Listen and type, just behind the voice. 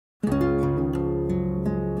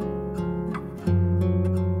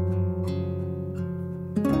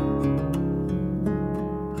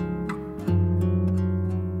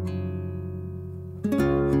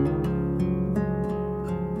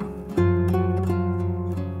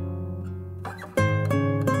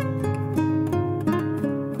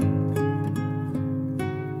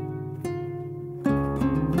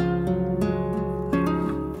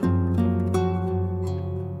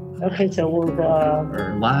Okay, so we'll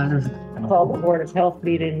We're live. call the Board of Health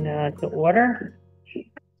meeting to order.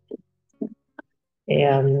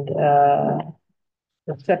 And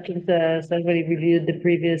acceptance, has everybody reviewed the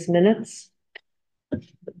previous minutes?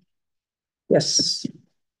 Yes.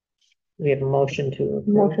 We have a motion to approve.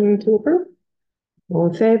 Motion to approve. All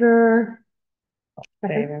in favor?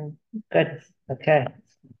 Favor. Good, okay.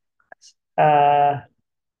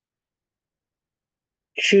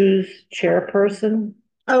 Choose chairperson.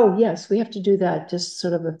 Oh, yes, we have to do that just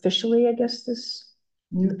sort of officially, I guess, this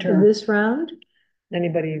round.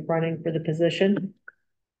 Anybody running for the position?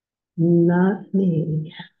 Not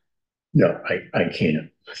me. No, I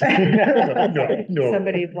can't. No.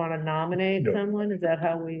 Somebody want to nominate someone? Is that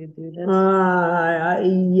how we do this?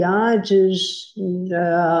 Yeah, just,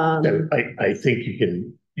 I think you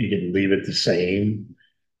can leave it the same,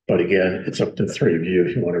 but again, it's up to the three of you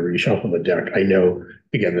if you want to reshuffle the deck. I know,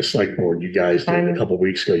 again, the select board, you guys did a couple of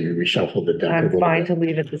weeks ago, you reshuffled the deck. I'm fine to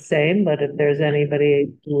leave it the same, but if there's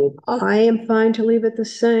anybody who would. I am fine to leave it the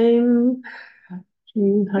same. How do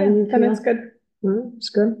you then feel? it's good. It's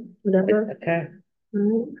good, whatever. Okay.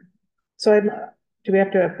 So do we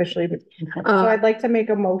have to officially? So I'd like to make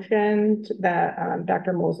a motion that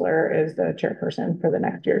Dr. Mosler is the chairperson for the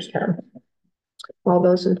next year's term. All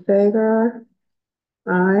those in favor?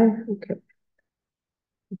 Aye, okay.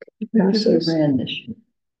 Which you ran this year?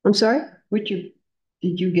 I'm sorry? Did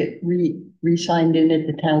you get re-signed in at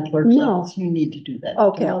the town clerk's No. office? You need to do that.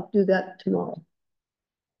 Okay, I'll do that tomorrow.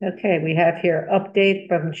 Okay, we have here update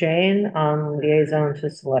from Jane on liaison to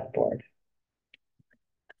select board.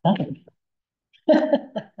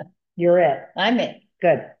 You're it. I'm it.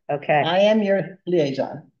 Good. Okay. I am your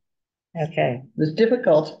liaison. Okay. It was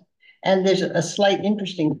difficult. And there's a slight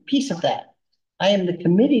interesting piece of that. I am the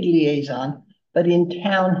committee liaison, but in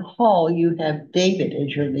town hall, you have David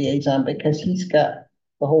as your liaison because he's got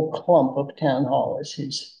the whole clump of town hall as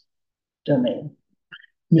his domain.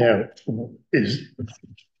 Now,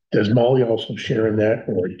 does Molly also share in that,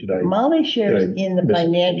 or did I? Molly shares in the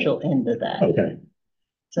financial end of that. Okay.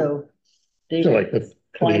 So So like the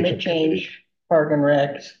climate change, park and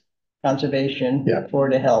recs, conservation,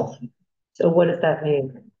 Board of Health. So what does that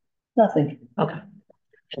mean? Nothing. Okay.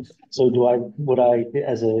 So would I,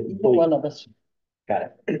 as a One of us.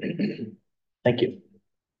 Got it. Thank you.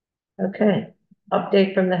 Okay.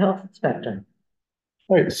 Update from the health inspector.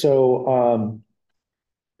 All right, so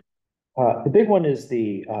the big one is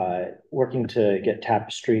the working to get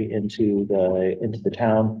Tapestry into the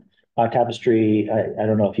town. Tapestry, I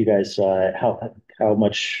don't know if you guys how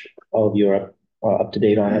much all of you are up to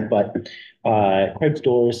date on it, but Craig's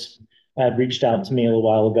Doors had reached out to me a little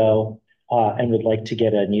while ago and would like to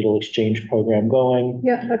get a needle exchange program going.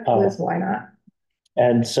 Yeah, that's why not?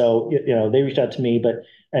 And so they reached out to me,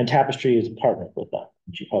 and Tapestry is partnered with them.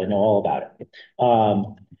 You probably know all about it.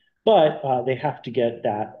 But they have to get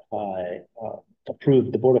that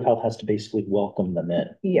approved. The Board of Health has to basically welcome them in.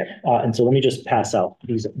 Yeah. And so let me just pass out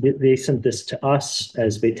these. They sent this to us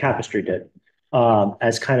as Tapestry did,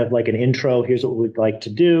 as kind of like an intro. Here's what we'd like to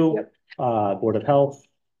do. Yep. Board of Health.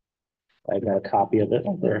 I got a copy of it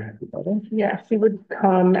there. Yeah, she would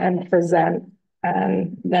come and present,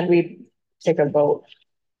 and then we'd take a vote.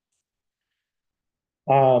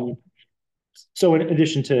 So in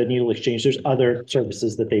addition to needle exchange, there's other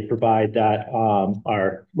services that they provide that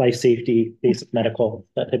are life safety, basic medical,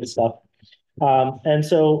 that type of stuff. And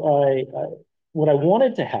so what I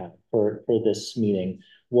wanted to have for this meeting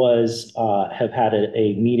was have had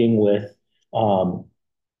a meeting with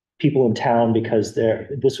people in town, because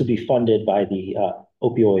this would be funded by the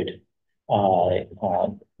opioid.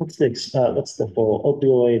 What's the full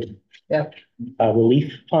opioid?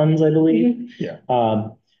 Relief funds, I believe. Yeah.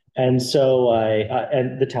 And so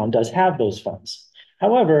and the town does have those funds.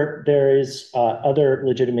 However, there is other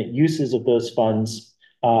legitimate uses of those funds,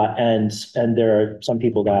 and there are some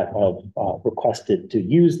people that have requested to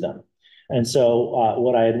use them. And so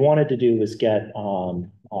what I had wanted to do was get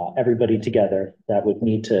everybody together that would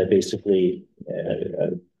need to basically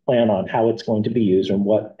plan on how it's going to be used and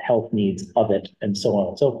what health needs of it, and so on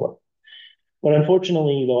and so forth. But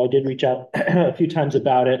unfortunately, though I did reach out a few times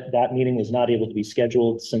about it, that meeting was not able to be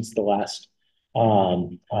scheduled since the last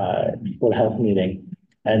Board of Health meeting.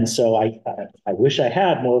 And so I wish I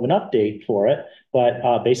had more of an update for it,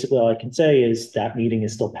 but basically all I can say is that meeting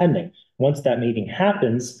is still pending. Once that meeting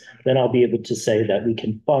happens, then I'll be able to say that we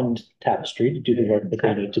can fund Tapestry to do the work that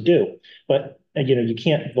they need to do. But you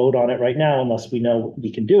can't vote on it right now unless we know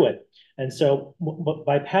we can do it. And so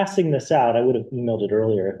by passing this out, I would have emailed it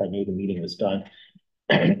earlier if I knew the meeting was done.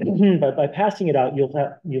 But by passing it out,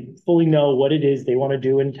 you'll fully know what it is they want to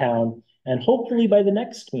do in town And hopefully by the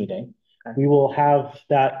next meeting, we will have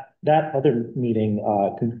that other meeting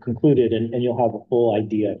concluded, and you'll have a full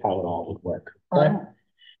idea of how it all would work.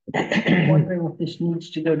 I'm wondering if this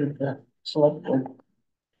needs to go to the select board,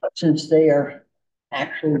 since they are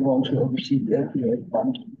actually the ones who oversee the opioid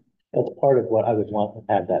fund. That's part of what I would want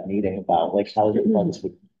to have that meeting about, like how the funds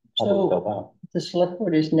would, how they would go about. The select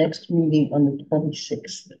board is next meeting on the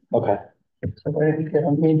 26th. Okay. So where we get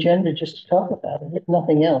on the agenda just to talk about it, if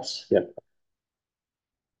nothing else. Yep.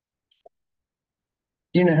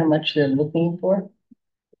 Do you know how much they're looking for?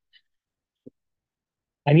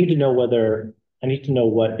 I need to know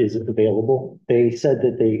what is available. They said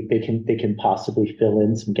that they can possibly fill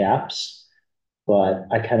in some gaps, but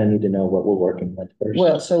I kind of need to know what we're working with first.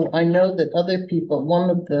 Well, so I know that other people, one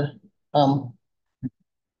of the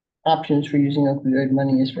options for using opioid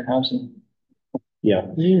money is for housing. Yeah.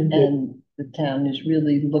 And the town is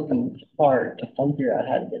really looking hard to figure out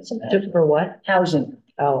how to get some For what? housing.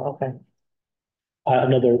 Oh, okay.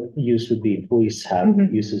 Another use would be police have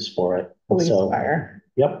Mhm. uses for it. Police, So, fire.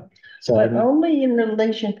 yep. So But only in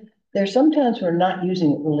relation, there's sometimes we're not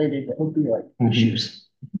using it related to opioid Mhm. issues.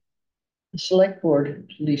 The select board,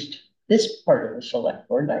 at least this part of the select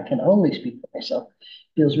board, and I can only speak for myself,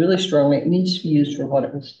 feels really strongly it needs to be used for what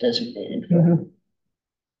it was designated for. Mhm.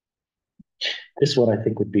 this one I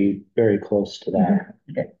think would be very close to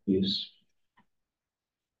that use.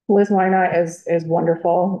 Liz Wynot is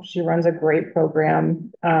wonderful. She runs a great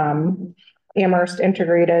program. Amherst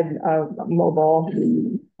integrated a mobile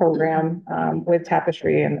program with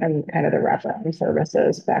Tapestry and kind of the wrap-up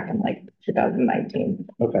services back in like 2019.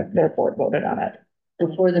 Okay. Their board voted on it.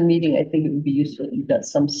 Before the meeting, I think it would be useful if you got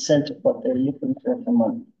some sense of what they're looking for a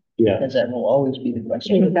month, Yeah. because that will always be the You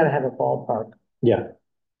question. gotta have a ballpark. Yeah.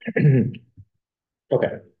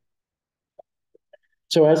 Okay.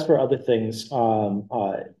 So as for other things,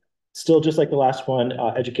 still just like the last one,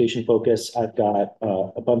 education focus, I've got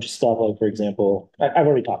a bunch of stuff, like for example, I've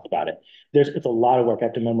already talked about it. It's a lot of work. I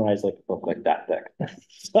have to memorize like a book like that thick.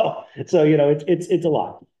 So you know, it's a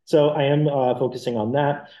lot. So I am focusing on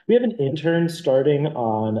that. We have an intern starting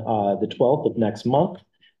on the 12th of next month,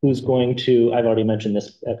 who's going to, I've already mentioned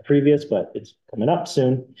this at previous, but it's coming up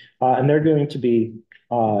soon. And they're going to be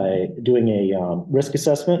doing a risk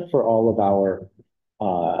assessment for all of our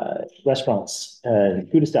restaurants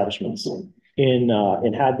and food establishments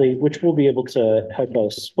in Hadley, which will be able to help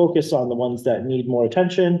us focus on the ones that need more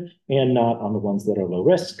attention and not on the ones that are low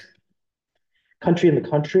risk. Country in the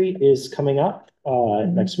Country is coming up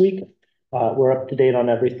next week. We're up to date on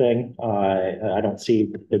everything. I don't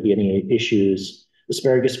see there be any issues.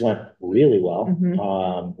 Asparagus went really well.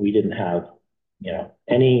 We didn't have,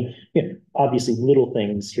 any, obviously little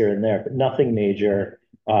things here and there, but nothing major.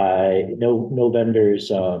 No vendors,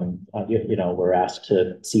 were asked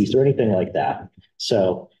to cease or anything like that.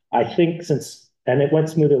 So I think and it went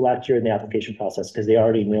smoother last year in the application process because they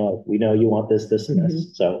already knew, we know you want this, this, and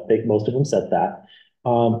this. So I think most of them said that.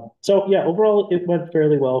 So yeah, overall, it went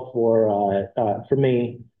fairly well for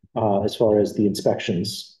me, as far as the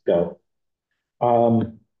inspections go.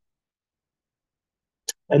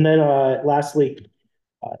 And then, lastly,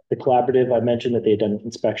 the collaborative, I mentioned that they had done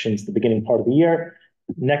inspections the beginning part of the year.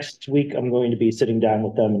 Next week, I'm going to be sitting down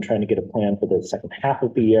with them and trying to get a plan for the second half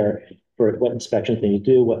of the year for what inspections they need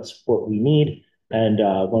to do, what support we need. And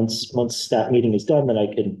once that meeting is done, then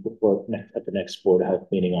I can report at the next Board of Health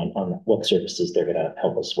meeting on what services they're going to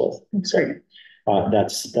help us with. So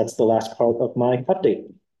that's the last part of my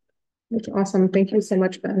update. That's awesome. Thank you so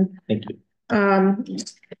much, Ben. Thank you.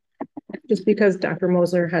 Just because Dr.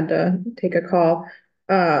 Mosler had to take a call.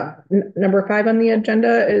 Number 5 on the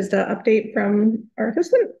agenda is the update from our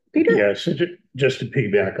assistant, Peter. Yeah, so just to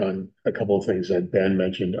piggyback on a couple of things that Ben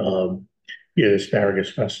mentioned, the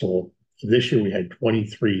Asparagus Festival. This year we had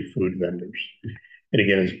 23 food vendors. And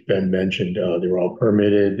again, as Ben mentioned, they were all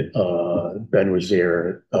permitted. Ben was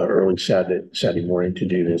there early Saturday morning to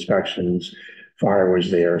do the inspections. Fire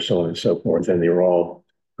was there, so on and so forth. And they were all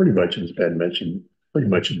pretty much, as Ben mentioned, pretty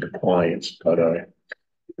much in compliance. But it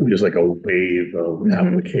was like a wave of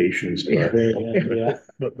applications. But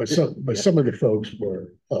some of the folks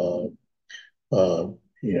were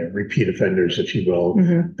repeat offenders, if you will.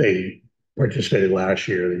 They participated last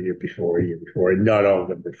year, the year before, and not all of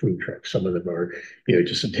them were food trucks. Some of them are,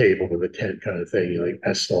 just a table with a tent kind of thing, like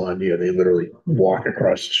Estalon, they literally walk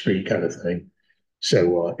across the street kind of thing.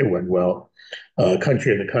 So it went well.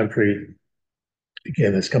 Country in the Country,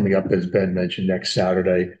 again, that's coming up, as Ben mentioned, next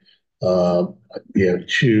Saturday. We have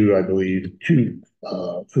two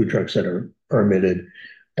food trucks that are permitted.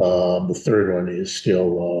 The third one is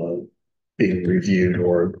still being reviewed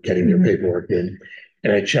or getting their paperwork in.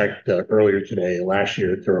 And I checked earlier today, last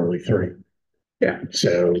year, there were only 3. Yeah.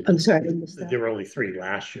 So I'm sorry, I missed that. there were only 3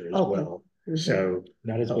 last year as Okay. well. So,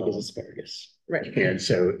 Not as big as asparagus. Right. and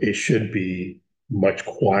so it should be much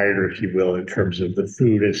quieter, if you will, in terms of the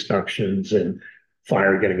food inspections and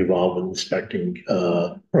fire getting involved in inspecting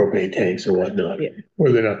propane tanks and whatnot. Yeah.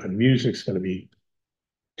 Whether or not the music's gonna be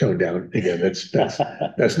toned down, again, that's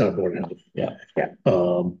not Board of Health. Yeah.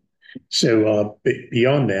 So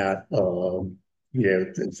beyond that,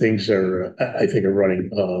 things are, I think are running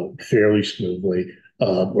fairly smoothly.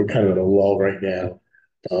 We're kind of at a lull right now.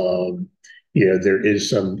 There is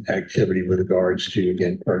some activity with regards to,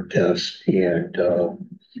 again, perk tests and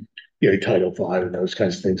Title V and those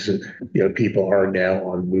kinds of things. People are now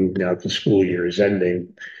on move now that the school year is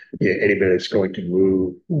ending. Anybody that's going to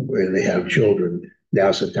move when they have children,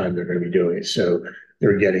 now's the time they're going to be doing it. So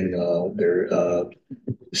they're getting their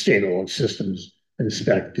standalone systems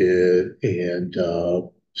inspected and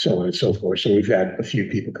so on and so forth. So we've had a few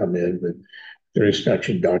people come in with their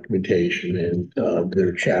inspection documentation and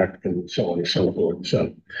their check and so on and so forth.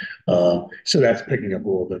 So that's picking up a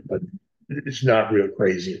little bit, but it's not real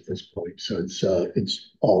crazy at this point. So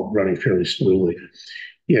it's all running fairly smoothly.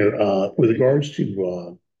 With regards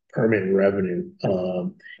to permit revenue,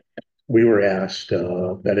 we were asked,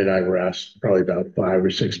 Ben and I were asked probably about 5 or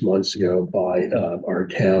 6 months ago by our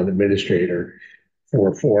town administrator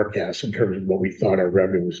for a forecast in terms of what we thought our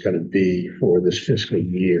revenue was going to be for this fiscal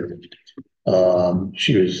year.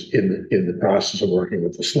 She was in the process of working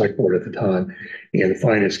with the select board at the time and the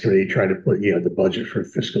finance committee trying to put, the budget for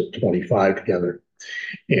fiscal 25 together.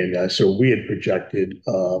 And so we had projected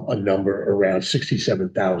a number around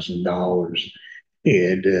 $67,000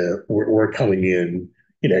 and we're coming in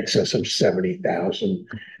excess of 70,000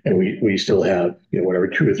 and we still have, whatever,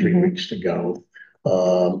 2 or 3 weeks to go.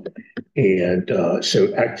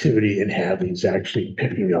 So activity in Hadley is actually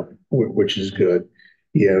picking up, which is good.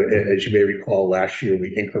 As you may recall, last year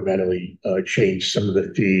we incrementally changed some of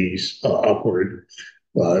the fees upward.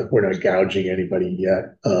 We're not gouging anybody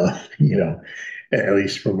yet, at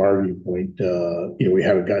least from our viewpoint. We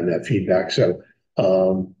haven't gotten that feedback. So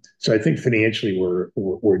I think financially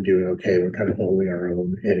we're doing okay. We're kind of holding our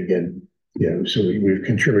own. And again, so we've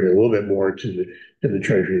contributed a little bit more to the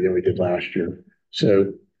treasury than we did last year.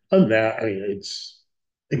 So on that, I mean, it's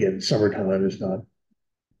again, summertime is not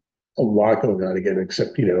a lot going on again,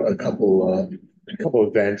 except, a couple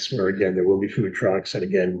events where again, there will be food trucks. And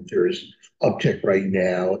again, there's uptick right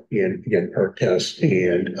now in, again, perk tests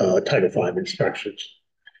and Title V inspections.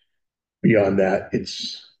 Beyond that,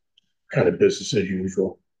 it's kind of business as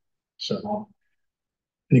usual. So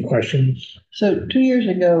any questions? So 2 years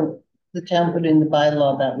ago, the town put in the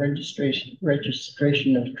bylaw about registration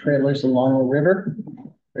of trailers along the river.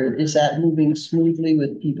 Or is that moving smoothly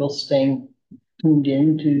with people staying tuned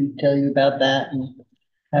in to tell you about that and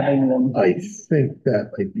having them? I think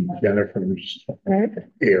that might be Jennifer's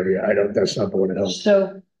area. That's not Board of Health.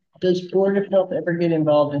 So does Board of Health ever get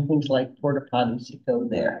involved in things like porta potties that go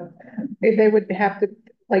there? If they would have to,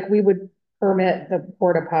 like, we would permit the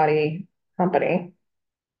porta potty company.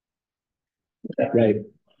 Right.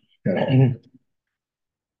 Yeah.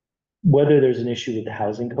 Whether there's an issue with the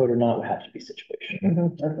housing code or not would have to be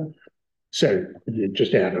situational. Okay. So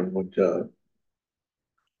just add on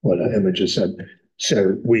what Emma just said.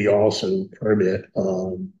 So we also permit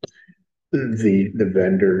the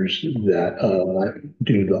vendors that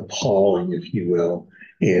do the hauling, if you will,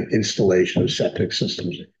 and installation of septic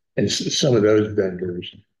systems. And some of those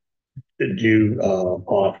vendors do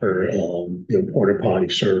offer porta potty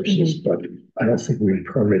services, but I don't think we've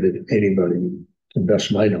permitted anybody, to the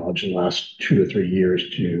best of my knowledge, in the last 2 to 3 years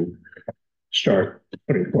to start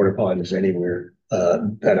putting porta potties anywhere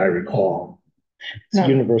that I recall. It's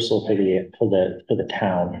universal for the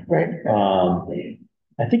town. Right.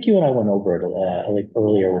 I think you and I went over it like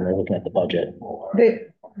earlier when we were looking at the budget.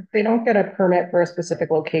 They don't get a permit for a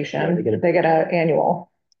specific location. Yeah, they get an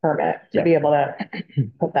annual permit to be able to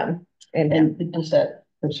put them in. And does that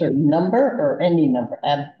a certain number or any number?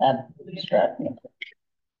 Abstract. You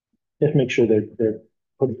have to make sure they're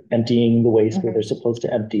emptying the waste where they're supposed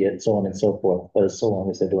to empty it, so on and so forth. But so long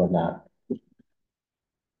as they're doing that.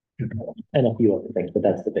 And a few other things, but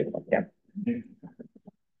that's the big one. Yeah.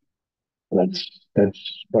 That's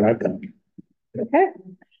what I've done. Okay.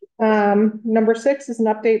 Number 6 is an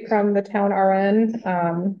update from the town RN.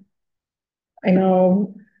 I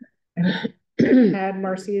know I had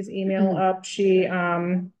Marcy's email up.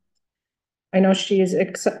 I know she's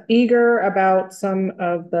eager about some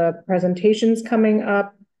of the presentations coming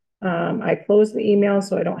up I closed the email,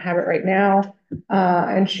 so I don't have it right now.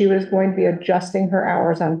 And she was going to be adjusting her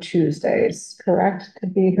hours on Tuesdays, correct? To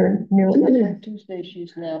be her new. Tuesday,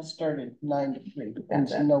 she's now started 9 to 3, and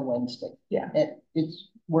That's it. no Wednesday. Yeah. It's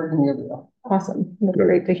working really well. Awesome. That's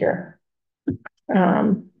great to hear.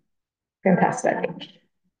 Fantastic.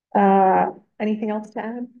 Anything else to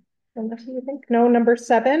add? Unless you think, no, number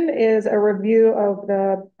 7 is a review of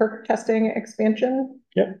the perk testing expansion.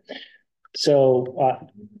 Yep. So,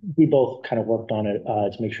 we both kind of worked on it,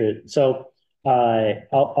 to make sure, so,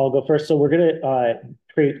 I'll go first. So we're gonna,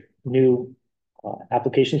 create new,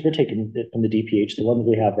 applications for taking it from the DPH. The ones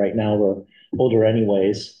we have right now are older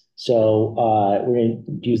anyways. So, we're gonna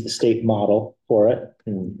use the state model for it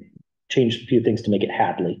and change a few things to make it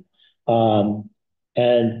Hadley.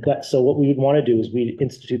 So what we would want to do is we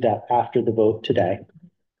institute that after the vote today.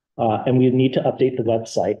 And we need to update the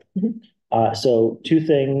website. So 2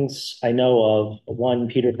 things I know of. One,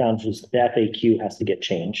 Peter found was the FAQ has to get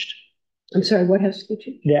changed. I'm sorry, what has to get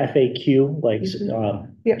you? The FAQ, like,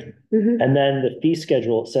 Mhm. and then the fee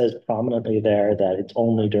schedule, it says prominently there that it's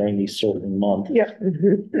only during these certain months.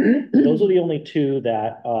 Mhm. Those are the only 2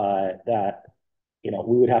 that,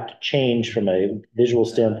 we would have to change from a visual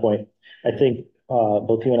standpoint. I think,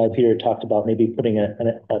 both you and I, Peter, talked about maybe putting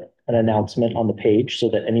an announcement on the page so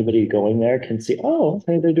that anybody going there can see, oh,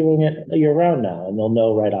 okay, they're doing it year round now, and they'll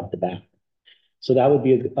know right off the bat. So that would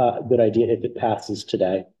be a good idea if it passes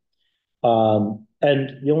today. And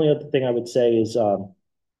the only other thing I would say is, an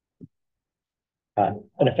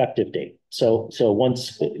effective date. So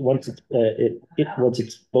once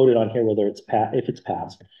it's voted on here, whether if it's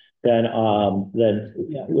passed, then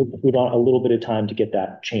we want a little bit of time to get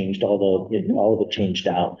that changed, all of it changed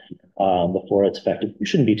out, before it's effective. It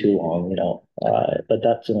shouldn't be too long, but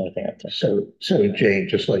that's another thing I'd say. So Jane,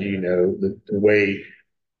 just let you know, the way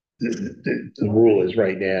the rule is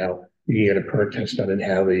right now, you can get a perk test done in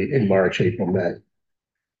Hadley in March, April, May.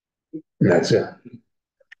 And that's it.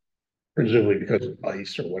 Presumably because of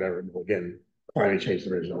ice or whatever, again, climate change,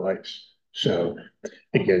 there is no ice. So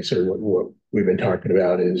again, so what we've been talking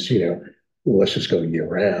about is, let's just go year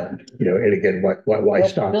round, and again, why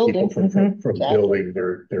stop people from building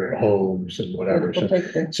their homes and whatever. So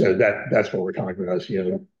that's what we're talking about is,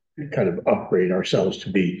 kind of upgrade ourselves to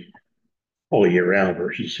be all year round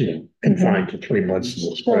versus, confined to 3 months in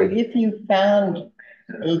the So spring. if you found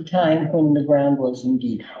a time when the ground was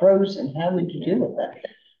indeed frozen, how would you deal with that?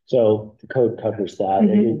 So the code covers that.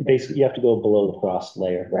 Basically, you have to go below the frost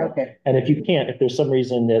layer. Okay. And if you can't, if there's some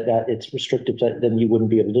reason that it's restricted, then you wouldn't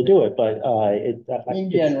be able to do it. But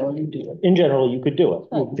In general, you do it. in general, you could do it.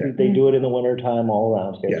 Okay. They do it in the winter time all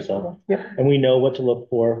around here. Yeah. So, Yep. and we know what to look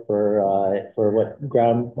for what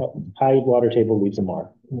high water table leaves a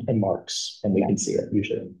mark and marks, and we can see it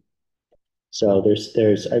usually. So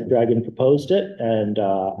Dragon proposed it, and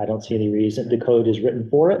I don't see any reason. The code is written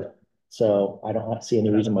for it. So I don't see any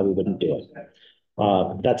reason why we wouldn't do it.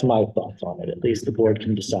 That's my thoughts on it. At least the board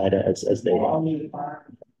can decide as they want.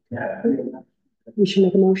 We should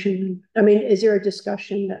make a motion. I mean, is there a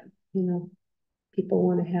discussion that, people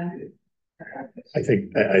want to have? I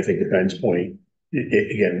think at Ben's point,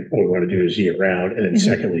 again, what we want to do is year round, and then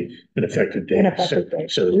secondly, an effective date. An effective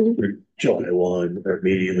date. So July 1 or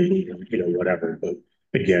immediately, whatever. But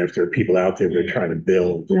again, if there are people out there that are trying to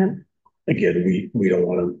build, Yeah. again, we don't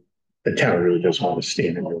want to. The town really doesn't want to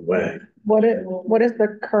stand in their way. What is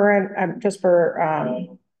the current, just for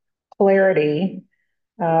clarity,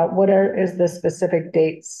 is the specific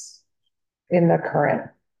dates in the current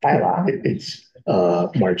bylaw? It's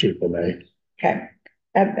March, April, May. Okay,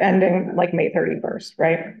 ending like May 31st,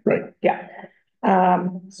 right? Right. Yeah.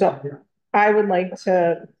 So I would like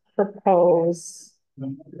to propose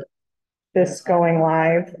this going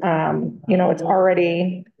live. It's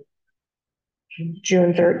already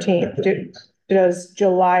June 13th. Does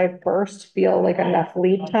July 1st feel like enough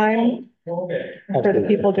lead time for the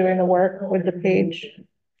people doing the work with the page?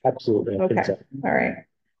 Absolutely. I think Okay, so. all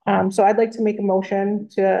right. So I'd like to make a motion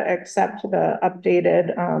to accept the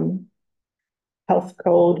updated health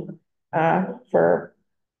code for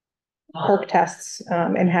perk tests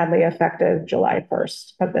in Hadley effective July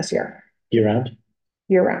 1st of this year, Year round.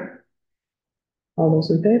 year round. All those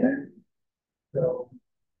in favor?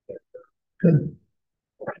 Good.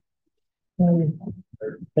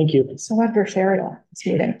 Thank you. So adversarial, this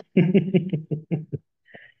meeting. Do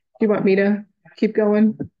you want me to keep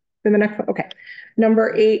going for the next? Okay.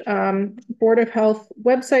 Number 8, Board of Health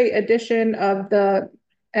website edition of the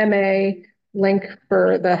MA link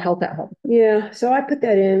for the Health at Home. Yeah, so I put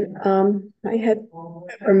that in. I had,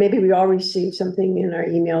 or maybe we all received something in our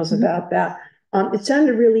emails about that. It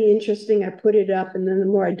sounded really interesting. I put it up and then the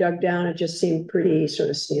more I dug down, it just seemed pretty sort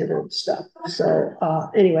of standard stuff. So,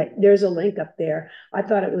 anyway, there's a link up there. I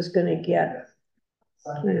thought it was gonna get,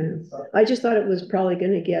 I just thought it was probably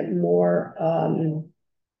gonna get more,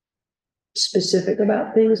 specific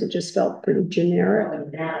about things. It just felt pretty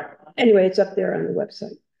generic. Anyway, it's up there on the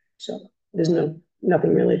website. So there's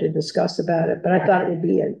nothing really to discuss about it, but I thought it would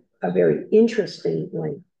be a very interesting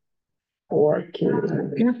link for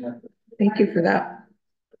community. Thank you for that.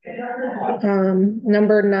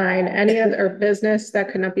 Number 9, any other business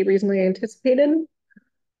that could not be reasonably anticipated?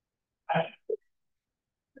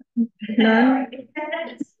 None?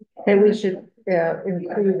 And we should,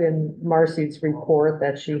 include in Marcy's report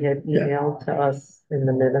that she had Yeah. emailed to us in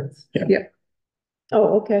the minutes.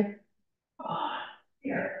 Oh, okay.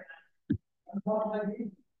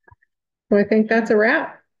 So I think that's a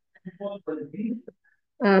wrap.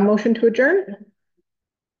 Motion to adjourn?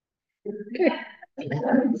 Okay.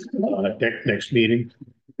 Next meeting,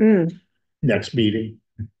 Mm, next meeting,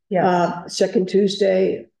 Yes, Second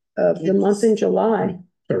Tuesday of the month in July.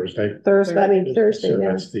 Thursday. Thursday, So yeah.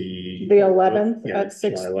 that's the. The 11th Yeah, at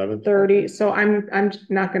July 11th. 6:30, so I'm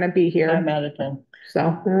not gonna be I'm here, out of town. so,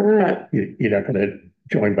 All right. You're not gonna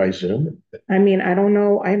join by Zoom? I mean, I don't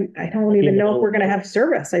know, I don't even know if we're gonna have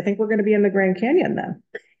service, I think we're gonna be in the Grand Canyon then.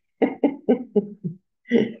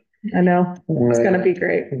 I know, it's gonna be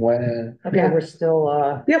great. When? okay, Yeah. we're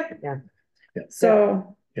still, Yep. Yeah. Yeah.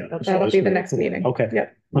 So Yeah. that'll be the next meeting. Okay.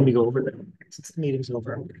 Yep. Let me go over there since the meeting's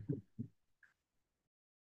over.